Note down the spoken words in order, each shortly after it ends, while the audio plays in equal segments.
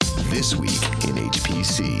This Week in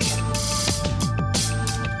HPC.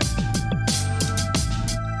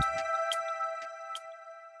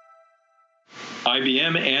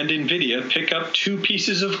 IBM and NVIDIA pick up two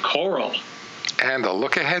pieces of Coral. And a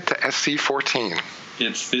look ahead to SC14.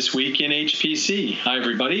 It's This Week in HPC. Hi,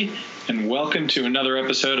 everybody, and welcome to another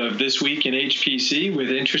episode of This Week in HPC with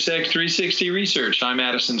Intersect 360 Research. I'm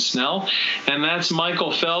Addison Snell, and that's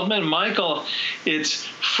Michael Feldman. Michael, it's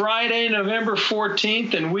Friday, November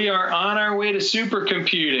 14th, and we are on our way to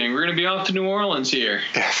supercomputing. We're going to be off to New Orleans here.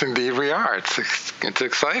 Yes, indeed we are. It's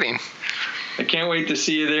exciting. I can't wait to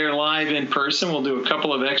see you there live in person. We'll do a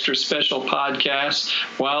couple of extra special podcasts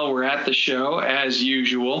while we're at the show, as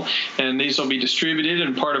usual. And these will be distributed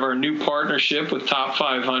and part of our new partnership with Top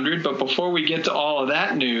 500. But before we get to all of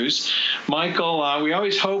that news, Michael, we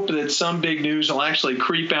always hope that some big news will actually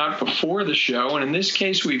creep out before the show. And in this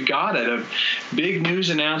case, we've got it. A big news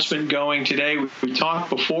announcement going today. We talked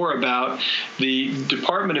before about the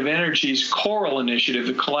Department of Energy's Coral initiative,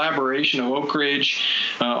 the collaboration of Oak Ridge,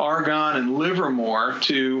 Argonne, and Livermore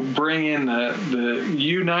to bring in the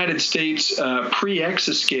United States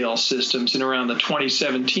pre-exascale systems in around the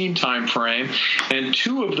 2017 timeframe. And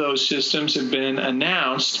two of those systems have been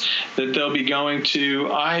announced that they'll be going to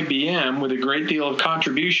IBM with a great deal of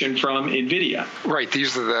contribution from NVIDIA. Right.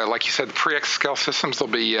 These are like you said, the pre-exascale systems. They'll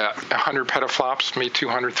be 100 petaflops, maybe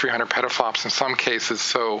 200, 300 petaflops in some cases.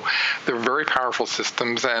 So they're very powerful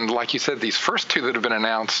systems. And like you said, these first two that have been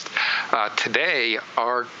announced today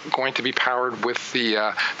are going to be powered with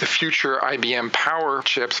the future IBM Power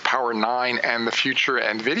chips, Power 9, and the future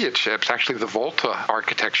NVIDIA chips, actually the Volta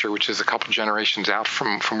architecture, which is a couple generations out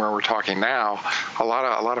from where we're talking now. A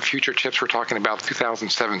lot of future chips we're talking about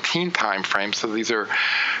 2017 timeframe. So these are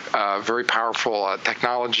very powerful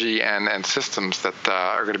technology and systems that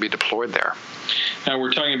are going to be deployed there. Now,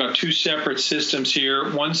 we're talking about two separate systems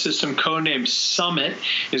here. One system, codenamed Summit,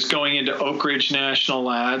 is going into Oak Ridge National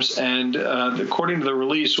Labs, and according to the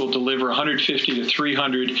release, will deliver 150 to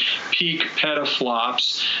 300 peak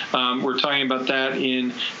petaflops. We're talking about that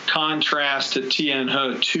in contrast to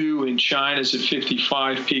Tianhe 2 in China's at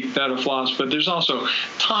 55 peak petaflops, but there's also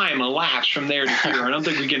time elapsed from there to here. I don't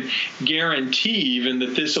think we can guarantee even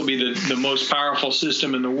that this will be the most powerful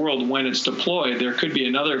system in the world when it's deployed. There could be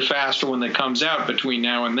another faster one that comes out between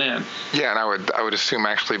now and then. Yeah, and I would assume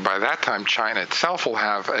actually by that time China itself will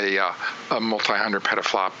have a multi-hundred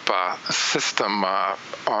petaflop system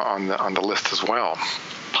on the list as well.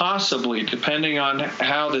 Possibly, depending on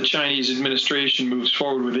how the Chinese administration moves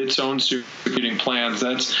forward with its own supercomputing plans.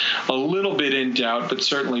 That's a little bit in doubt, but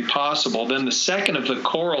certainly possible. Then the second of the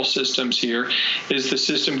Coral systems here is the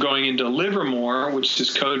system going into Livermore, which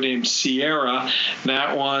is codenamed Sierra.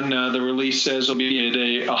 That one, the release says, will be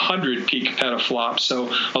at 100 peak petaflops,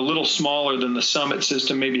 so a little smaller than the Summit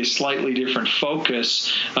system, maybe a slightly different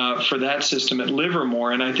focus for that system at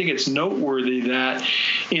Livermore. And I think it's noteworthy that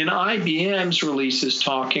in IBM's releases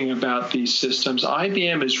talking about these systems,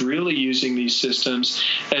 IBM is really using these systems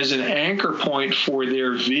as an anchor point for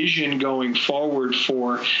their vision going forward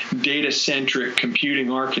for data-centric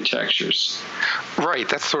computing architectures. Right,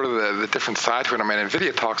 that's sort of the different side to it. I mean,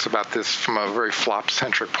 NVIDIA talks about this from a very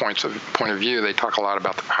flop-centric point of view. They talk a lot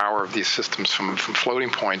about the power of these systems from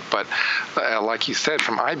floating point, but like you said,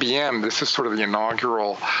 from IBM, this is sort of the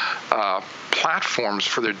inaugural platforms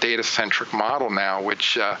for their data-centric model now,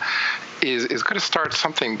 which is going to start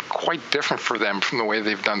something quite different for them from the way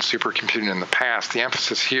they've done supercomputing in the past. The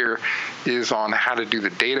emphasis here is on how to do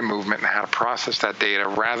the data movement and how to process that data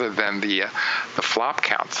rather than the flop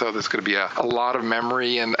count. So there's going to be a lot of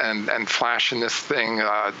memory and flash in this thing,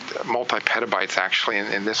 multi-petabytes actually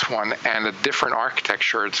in this one, and a different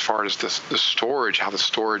architecture as far as the storage, how the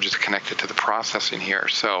storage is connected to the processing here.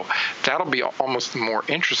 So that'll be almost the more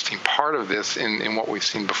interesting part of this in what we've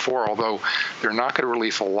seen before, although they're not going to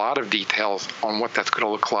release a lot of details on what that's going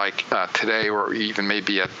to look like today or even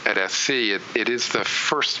maybe at SC. It is the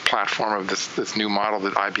first platform of this new model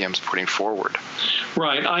that IBM's putting forward.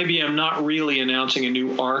 Right. IBM not really announcing a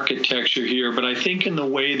new architecture here, but I think in the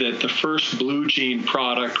way that the first Blue Gene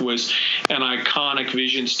product was an iconic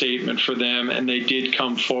vision statement for them, and they did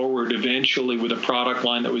come forward eventually with a product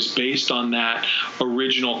line that was based on that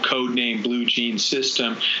original codename Blue Gene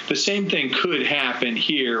system. The same thing could happen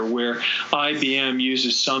here, where IBM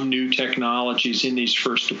uses some new technologies in these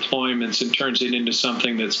first deployments and turns it into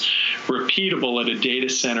something that's repeatable at a data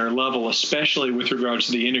center level, especially with regards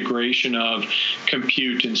to the integration of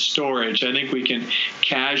compute and storage. I think we can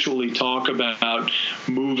casually talk about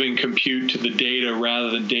moving compute to the data rather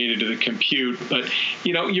than data to the compute, but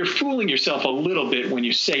you're fooling yourself a little bit when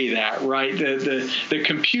you say that, right? The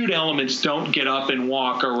compute elements don't get up and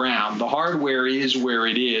walk around. The hardware is where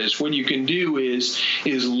it is. What you can do is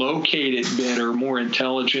locate it better, more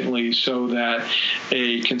intelligently, so that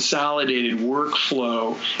a consolidated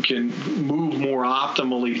workflow can move more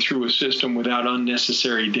optimally through a system without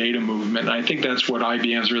unnecessary data movement. And I think that's what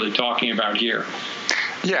IBM's really talking about here.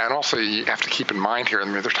 Yeah, and also you have to keep in mind here,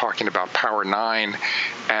 they're talking about Power 9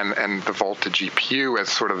 and the Volta GPU as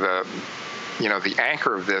sort of the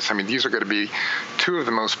anchor of this. These are going to be two of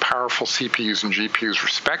the most powerful CPUs and GPUs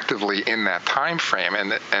respectively in that time frame,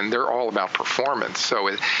 and they're all about performance. So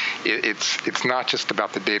it's not just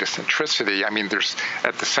about the data centricity. There's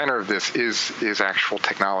at the center of this is actual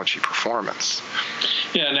technology performance.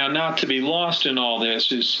 Yeah, now not to be lost in all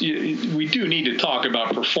this is we do need to talk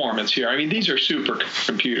about performance here. These are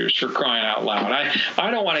supercomputers, for crying out loud.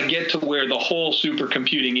 I don't want to get to where the whole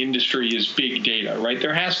supercomputing industry is big data, right?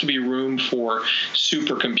 There has to be room for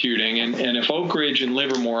supercomputing, and if Oak Ridge and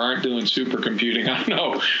Livermore aren't doing supercomputing, I don't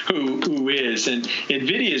know who is. And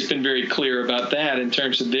NVIDIA has been very clear about that in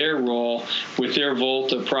terms of their role with their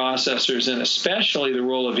Volta processors, and especially the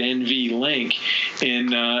role of NVLink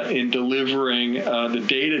in delivering the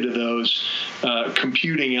data to those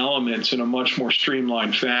computing elements in a much more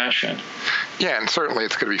streamlined fashion. Yeah, and certainly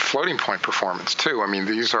it's going to be floating point performance too.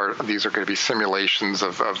 These are going to be simulations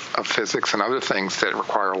of physics and other things that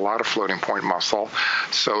require a lot of floating point muscle.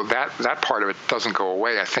 So that part of it doesn't go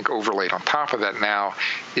away. I think overlaid on top of that now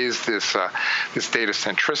is this data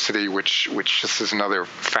centricity, which just is another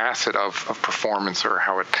facet of performance, or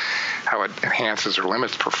how it enhances or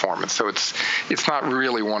limits performance. So it's not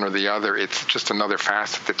really one or the other. It's just another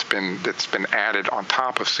facet that's been added on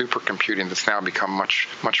top of supercomputing that's now become much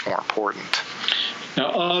more important.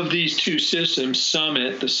 Now, of these two systems,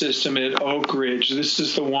 Summit, the system at Oak Ridge, this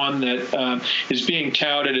is the one that is being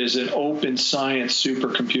touted as an open science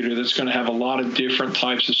supercomputer that's going to have a lot of different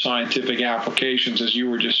types of scientific applications, as you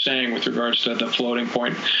were just saying, with regards to the floating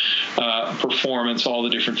point performance, all the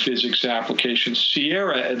different physics applications.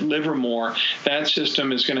 Sierra at Livermore, that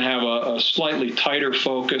system is going to have a slightly tighter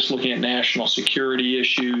focus, looking at national security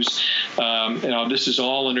issues. This is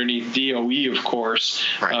all underneath DOE, of course,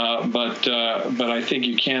 right. But I think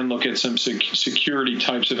you can look at some security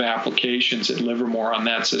types of applications at Livermore on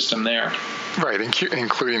that system there. Right,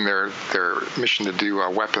 including their mission to do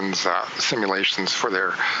weapons simulations for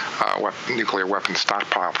their nuclear weapons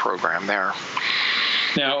stockpile program there.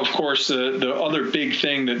 Now, of course, the other big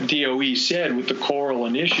thing that DOE said with the Coral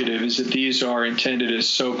Initiative is that these are intended as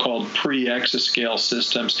so-called pre-exascale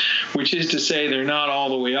systems, which is to say they're not all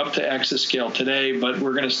the way up to exascale today, but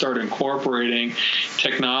we're going to start incorporating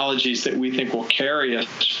technologies that we think will carry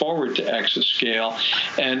us forward to exascale.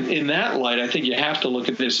 And in that light, I think you have to look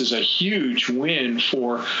at this as a huge win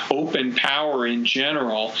for open power in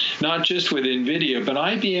general, not just with NVIDIA, but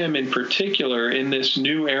IBM in particular in this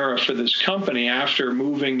new era for this company after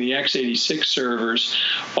moving the x86 servers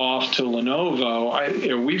off to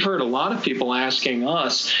Lenovo. We've heard a lot of people asking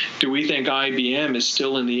us, do we think IBM is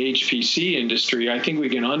still in the HPC industry? I think we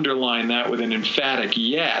can underline that with an emphatic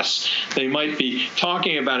yes. They might be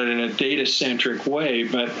talking about it in a data-centric way,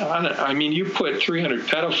 but you put 300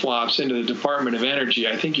 petaflops into the Department of Energy,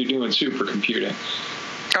 I think you're doing supercomputing.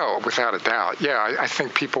 Oh, without a doubt. Yeah, I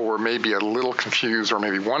think people were maybe a little confused or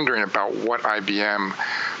maybe wondering about what IBM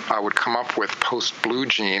would come up with post-Blue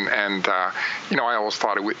Gene, and I always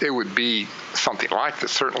thought it would be something like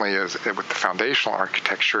this. Certainly, as with the foundational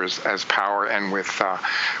architecture as power and with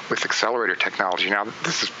accelerator technology. Now,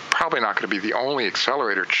 this is probably not going to be the only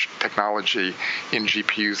accelerator technology in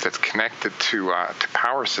GPUs that's connected to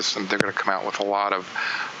power systems. They're going to come out with a lot of,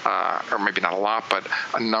 or maybe not a lot, but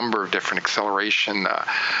a number of different accelerators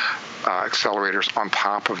on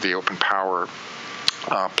top of the open power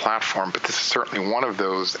platform, but this is certainly one of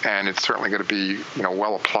those, and it's certainly going to be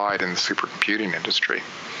well applied in the supercomputing industry.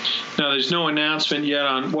 Now, there's no announcement yet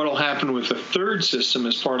on what will happen with the third system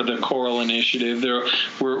as part of the Coral Initiative.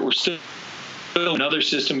 We're still another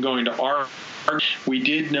system going to ARC We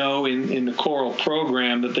did know in the Coral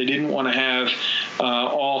program that they didn't want to have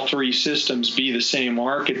all three systems be the same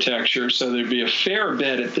architecture, so there'd be a fair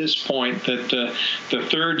bet at this point that the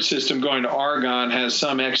third system going to Argonne has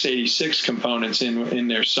some x86 components in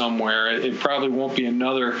there somewhere. It probably won't be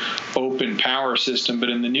another open power system, but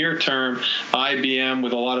in the near term, IBM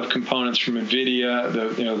with a lot of components from NVIDIA,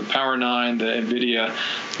 the Power 9, the NVIDIA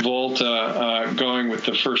Volta, going with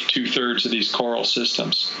the first 2/3 of these Coral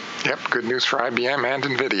systems. Yep, good news for IBM and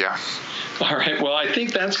NVIDIA. All right. Well, I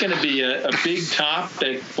think that's going to be a big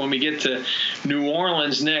topic when we get to New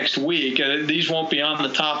Orleans next week. These won't be on the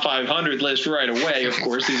top 500 list right away, of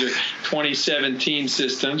course. These are 2017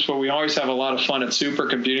 systems, but we always have a lot of fun at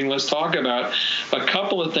supercomputing. Let's talk about a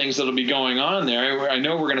couple of things that will be going on there. I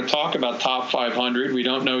know we're going to talk about top 500. We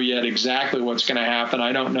don't know yet exactly what's going to happen.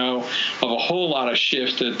 I don't know of a whole lot of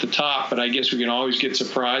shift at the top, but I guess we can always get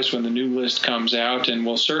surprised when the new list comes out, and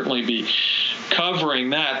we'll certainly be covering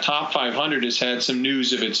that. Top 500 has had some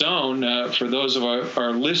news of its own. For those of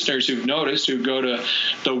our listeners who've noticed, who go to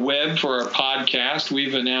the web for our podcast,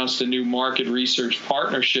 we've announced a new market research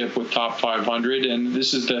partnership with Top 500, and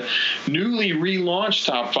this is the newly relaunched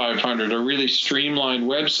Top 500, a really streamlined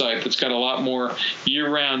website that's got a lot more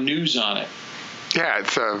year-round news on it. Yeah,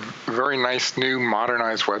 it's a very nice new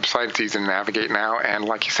modernized website. It's easy to navigate now, and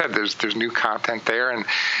like you said, there's new content there, and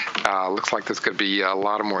looks like there's going to be a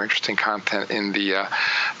lot of more interesting content in the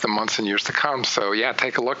months and years to come. So yeah,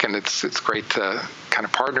 take a look, and it's great to kind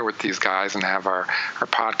of partner with these guys and have our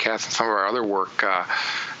podcast and some of our other work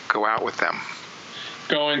go out with them.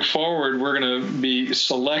 Going forward, we're going to be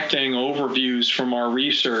selecting overviews from our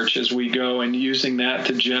research as we go and using that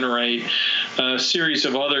to generate a series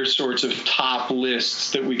of other sorts of top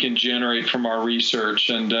lists that we can generate from our research.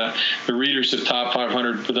 And the readers of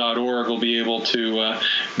top500.org will be able to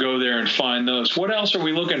go there and find those. What else are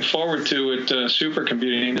we looking forward to at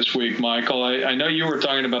supercomputing this week, Michael? I know you were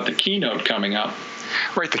talking about the keynote coming up.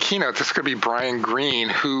 Right, the keynote. This is going to be Brian Greene,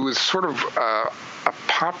 who is sort of a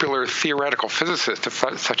popular theoretical physicist, if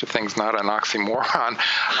such a thing's not an oxymoron.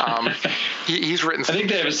 He's written some, I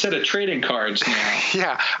think they have a set of trading cards now.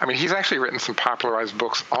 Yeah, I mean, he's actually written some popularized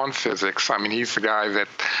books on physics. I mean, he's the guy that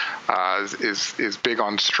is big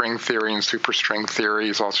on string theory and superstring theory.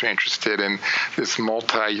 He's also interested in this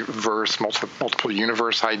multiple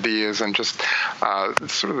universe ideas, and just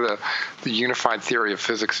sort of the unified theory of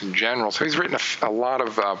physics in general. So he's written a lot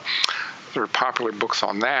of sort of popular books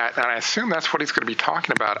on that, and I assume that's what he's going to be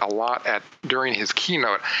talking about a lot during his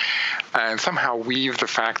keynote, and somehow weave the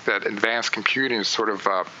fact that advanced computing is sort of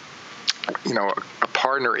a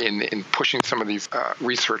partner in pushing some of these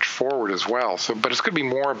research forward as well. So, but it's going to be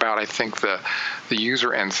more about, I think, the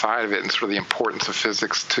user end side of it and sort of the importance of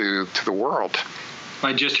physics to the world.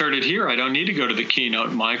 I just heard it here. I don't need to go to the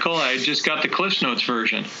keynote, Michael. I just got the Cliff Notes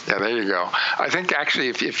version. Yeah, there you go. I think actually,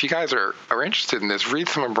 if you guys are interested in this, read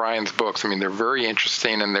some of Brian's books. I mean, they're very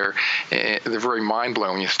interesting, and they're very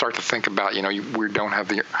mind-blowing. You start to think about, we don't have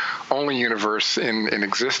the only universe in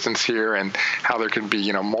existence here, and how there could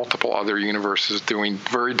be, multiple other universes doing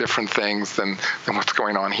very different things than what's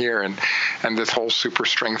going on here, and this whole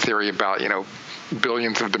superstring theory about,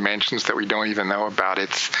 billions of dimensions that we don't even know about.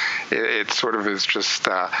 It sort of is just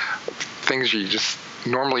things you just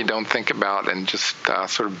normally don't think about, and just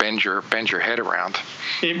sort of bend your head around.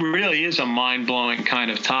 It really is a mind-blowing kind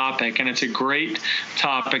of topic, and it's a great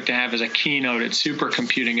topic to have as a keynote at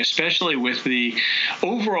supercomputing, especially with the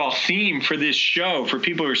overall theme for this show. For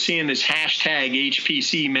people who are seeing this hashtag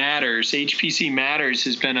HPC Matters, HPC Matters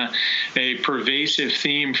has been a pervasive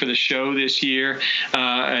theme for the show this year.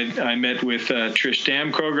 I met with Trish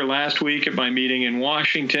Damkroger last week at my meeting in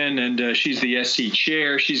Washington, and she's the SC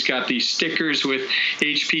chair. She's got these stickers with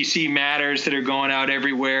HPC Matters that are going out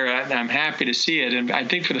everywhere. I'm happy to see it. And I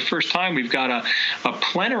think for the first time, we've got a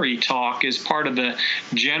plenary talk as part of the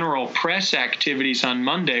general press activities on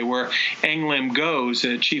Monday, where Englim Goes,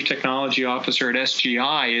 a chief technology officer at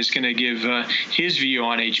SGI, is going to give his view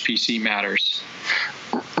on HPC Matters.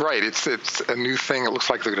 Right. It's a new thing. It looks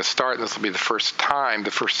like they're going to start, and this will be the first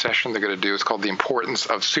session they're going to do. It's called The Importance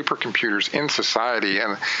of Supercomputers in Society.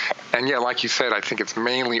 And yeah, like you said, I think it's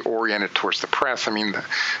mainly oriented towards the press. I mean,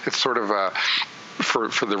 it's sort of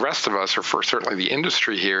for the rest of us, or for certainly the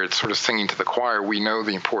industry here, it's sort of singing to the choir. We know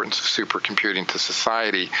the importance of supercomputing to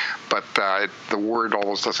society, but the word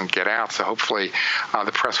always doesn't get out. So hopefully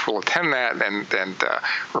the press will attend that and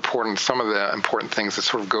report on some of the important things that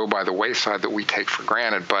sort of go by the wayside that we take for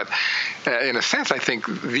granted. But in a sense, I think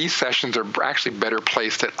these sessions are actually better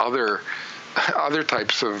placed at other other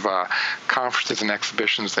types of conferences and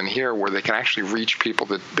exhibitions than here, where they can actually reach people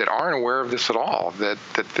that aren't aware of this at all, that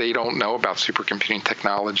they don't know about supercomputing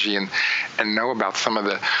technology and know about some of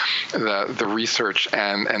the research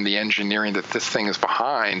and the engineering that this thing is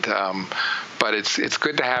behind. But it's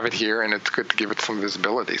good to have it here, and it's good to give it some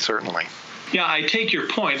visibility, certainly. Yeah, I take your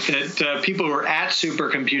point that people who are at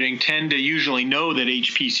supercomputing tend to usually know that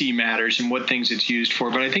HPC matters and what things it's used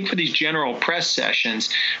for. But I think for these general press sessions,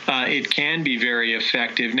 it can be very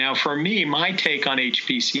effective. Now, for me, my take on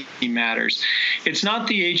HPC matters. It's not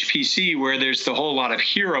the HPC where there's the whole lot of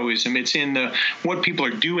heroism. It's in what people are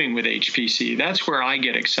doing with HPC. That's where I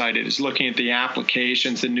get excited, is looking at the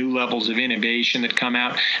applications, the new levels of innovation that come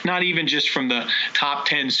out, not even just from the top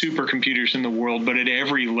 10 supercomputers in the world, but at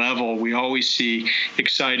every level. We always see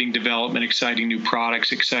exciting development, exciting new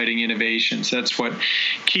products, exciting innovations. That's what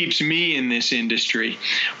keeps me in this industry.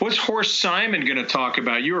 What's Horst Simon going to talk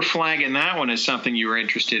about? You were flagging that one as something you were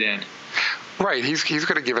interested in. Right. He's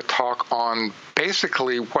going to give a talk on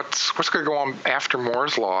basically what's going to go on after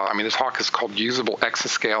Moore's Law. I mean, the talk is called Usable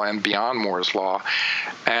Exascale and Beyond Moore's Law.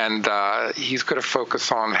 And he's going to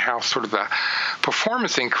focus on how sort of the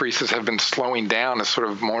performance increases have been slowing down as sort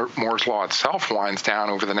of Moore's Law itself winds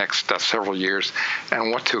down over the next several years,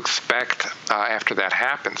 and what to expect after that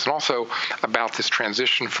happens. And also about this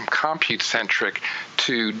transition from compute-centric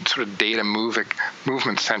to sort of data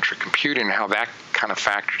movement-centric computing, and how that kind of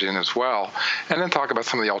factored in as well. And then talk about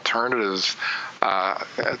some of the alternatives,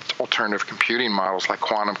 alternative computing models like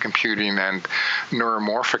quantum computing and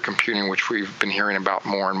neuromorphic computing, which we've been hearing about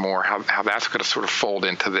more and more, how that's going to sort of fold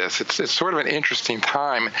into this. It's sort of an interesting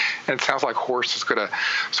time, and it sounds like Horst is going to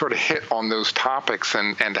sort of hit on those topics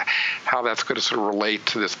and how that's going to sort of relate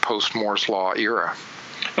to this post-Moore's Law era.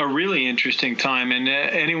 A really interesting time, and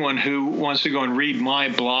anyone who wants to go and read my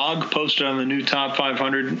blog posted on the new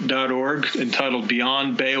top500.org entitled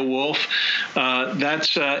Beyond Beowulf,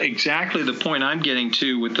 that's exactly the point I'm getting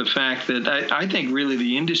to, with the fact that I think really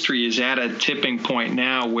the industry is at a tipping point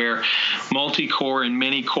now where multi-core and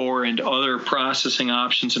many-core and other processing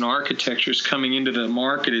options and architectures coming into the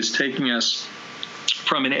market is taking us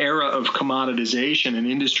from an era of commoditization and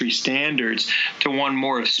industry standards to one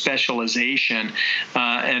more of specialization.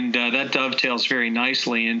 And that dovetails very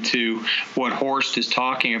nicely into what Horst is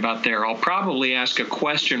talking about there. I'll probably ask a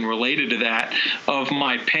question related to that of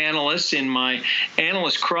my panelists in my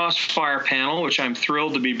Analyst Crossfire panel, which I'm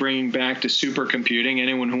thrilled to be bringing back to supercomputing.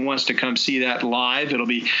 Anyone who wants to come see that live, it'll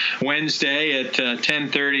be Wednesday at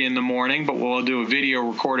 10:30 in the morning, but we'll do a video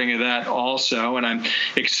recording of that also. And I'm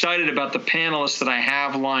excited about the panelists that I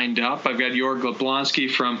have lined up. I've got Jorg Jablonski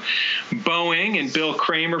from Boeing and Bill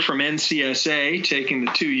Kramer from NCSA taking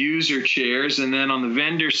the two user chairs. And then on the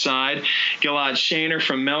vendor side, Gilad Shaner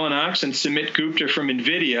from Mellanox and Sumit Gupta from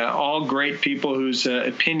NVIDIA, all great people whose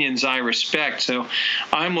opinions I respect. So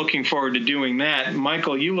I'm looking forward to doing that.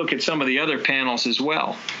 Michael, you look at some of the other panels as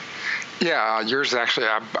well. Yeah, yours actually,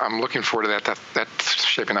 I'm looking forward to that. That's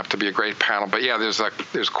shaping up to be a great panel. But yeah,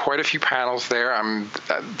 there's quite a few panels there.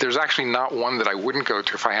 There's actually not one that I wouldn't go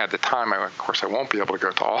to if I had the time. Of course, I won't be able to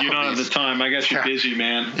go to all of these. You don't have the time. I guess you're busy,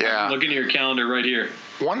 man. Yeah. I'm looking at your calendar right here.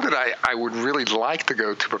 One that I would really like to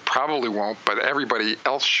go to, but probably won't, but everybody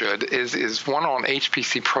else should, is one on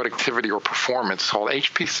HPC productivity or performance, called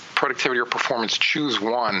HPC Productivity or Performance Choose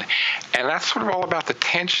One. And that's sort of all about the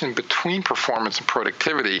tension between performance and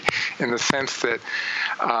productivity, in the sense that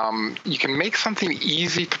you can make something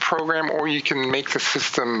easy to program, or you can make the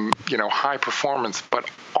system, high performance, but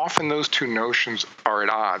often those two notions are at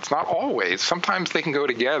odds. Not always. Sometimes they can go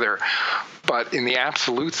together, but in the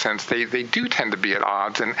absolute sense, they do tend to be at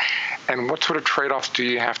odds. And what sort of trade-offs do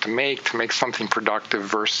you have to make something productive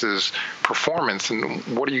versus performance, and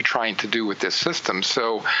what are you trying to do with this system?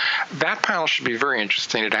 So that panel should be very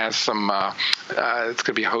interesting. It has some, it's going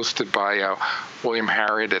to be hosted by William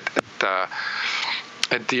Harriott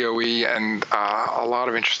at DOE, and a lot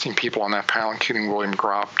of interesting people on that panel, including William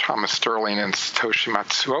Gropp, Thomas Sterling, and Satoshi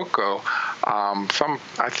Matsuoka.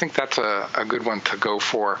 I think that's a good one to go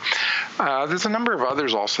for. There's a number of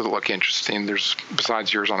others also that look interesting. There's,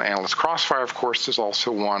 besides yours on Analyst Crossfire, of course, there's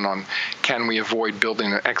also one on can we avoid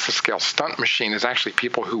building an exascale stunt machine. There's actually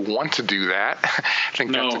people who want to do that. I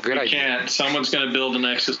think that's a good idea. No, we can't. Someone's going to build an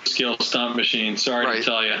exascale stunt machine. Sorry to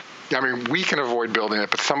tell you. I mean, we can avoid building it,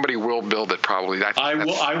 but somebody will build it probably.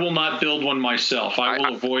 I will not build one myself. I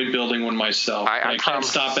will avoid building one myself. I can't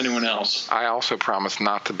stop anyone else. I also promise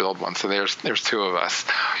not to build one. So there's two of us.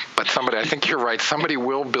 But somebody, I think you're right. Somebody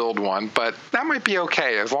will build one, but that might be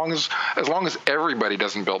okay as long as everybody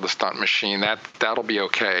doesn't build the stunt machine. That'll be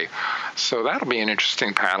okay. So that'll be an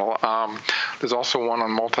interesting panel. There's also one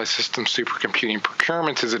on multi-system supercomputing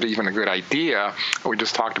procurement. Is it even a good idea? We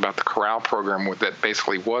just talked about the Corral program that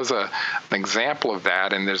basically was an example of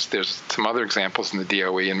that, and there's some other examples in the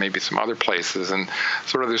DOE and maybe some other places, and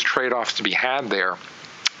sort of there's trade-offs to be had there.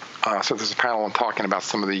 So there's a panel on talking about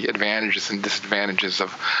some of the advantages and disadvantages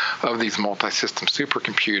of these multi-system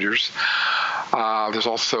supercomputers. There's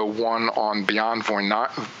also one on Beyond von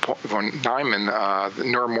Neumann, the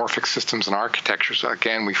neuromorphic systems and architectures.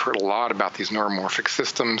 Again, we've heard a lot about these neuromorphic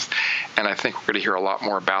systems, and I think we're going to hear a lot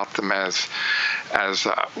more about them as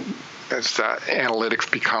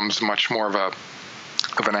analytics becomes much more of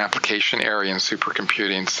an application area in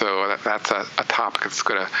supercomputing. So that's a topic that's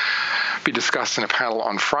going to be discussed in a panel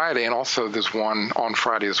on Friday. And also there's one on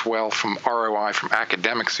Friday as well from ROI from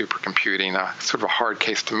academic supercomputing, sort of a hard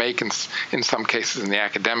case to make in some cases in the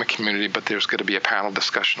academic community, but there's going to be a panel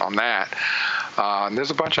discussion on that. And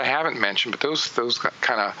there's a bunch I haven't mentioned, but those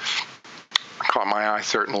kind of caught my eye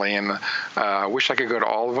certainly, and I wish I could go to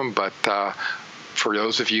all of them, but for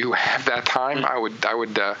those of you who have that time, I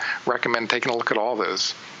would recommend taking a look at all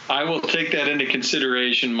those. I will take that into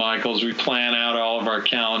consideration, Michael, as we plan out all of our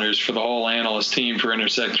calendars for the whole analyst team for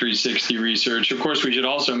Intersect 360 research. Of course, we should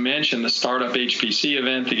also mention the Startup HPC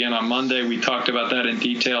event. Again, on Monday, we talked about that in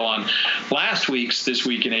detail on last week's This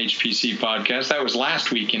Week in HPC podcast. That was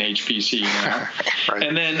last week in HPC now. Right.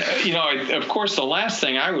 And then, of course, the last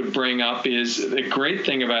thing I would bring up is the great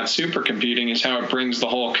thing about supercomputing is how it brings the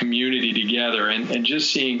whole community together, and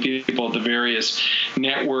just seeing people at the various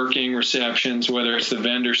networking receptions, whether it's the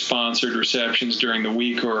vendor-sponsored receptions during the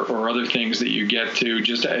week or other things that you get to,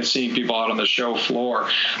 just seeing people out on the show floor,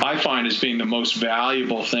 I find as being the most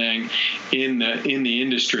valuable thing in the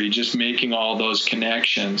industry, just making all those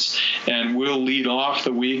connections. And we'll lead off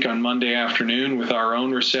the week on Monday afternoon with our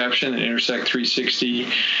own reception at Intersect 360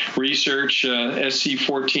 Research,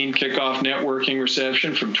 SC14 kickoff networking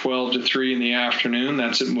reception from 12 to 3 in the afternoon.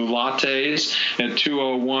 That's at Mulates at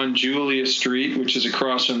 201 Julia Street, which is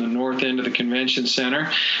across from the north end of the convention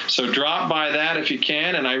center. So drop by that if you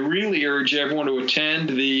can, and I really urge everyone to attend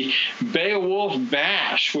the Beowulf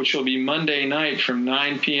Bash, which will be Monday night from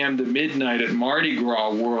 9 p.m. to midnight at Mardi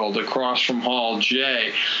Gras World across from Hall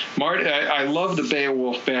J. I love the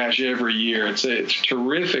Beowulf Bash every year. It's a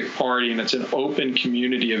terrific party, and it's an open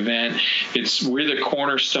community event. We're the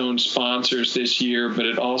cornerstone sponsors this year, but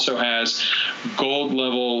it also has gold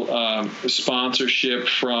level sponsorship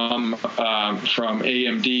from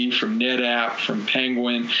AMD, from NetApp, from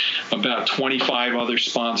Penguin, about 25 other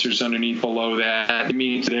sponsors underneath below that. It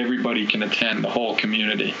means that everybody can attend, the whole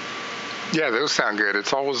community. Yeah, those sound good.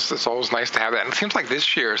 It's always nice to have that. And it seems like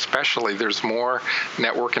this year especially there's more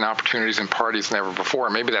networking opportunities and parties than ever before.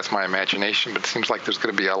 Maybe that's my imagination, but it seems like there's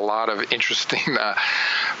going to be a lot of interesting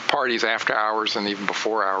parties after hours and even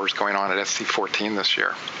before hours going on at SC14 this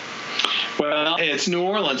year. Well, it's New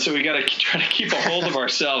Orleans, so we got to try to keep a hold of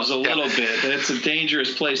ourselves a little bit. It's a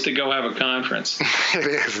dangerous place to go have a conference. It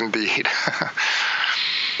is indeed.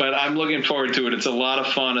 But I'm looking forward to it. It's a lot of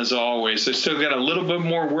fun, as always. I still got a little bit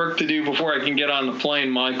more work to do before I can get on the plane,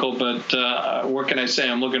 Michael, but what can I say?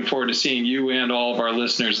 I'm looking forward to seeing you and all of our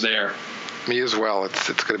listeners there. Me as well. It's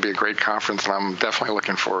going to be a great conference, and I'm definitely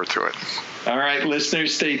looking forward to it. All right,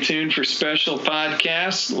 listeners, stay tuned for special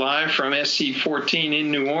podcasts live from SC14 in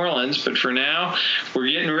New Orleans. But for now, we're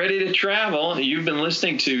getting ready to travel. You've been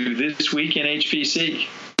listening to This Week in HPC.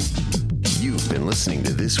 You've been listening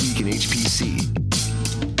to This Week in HPC.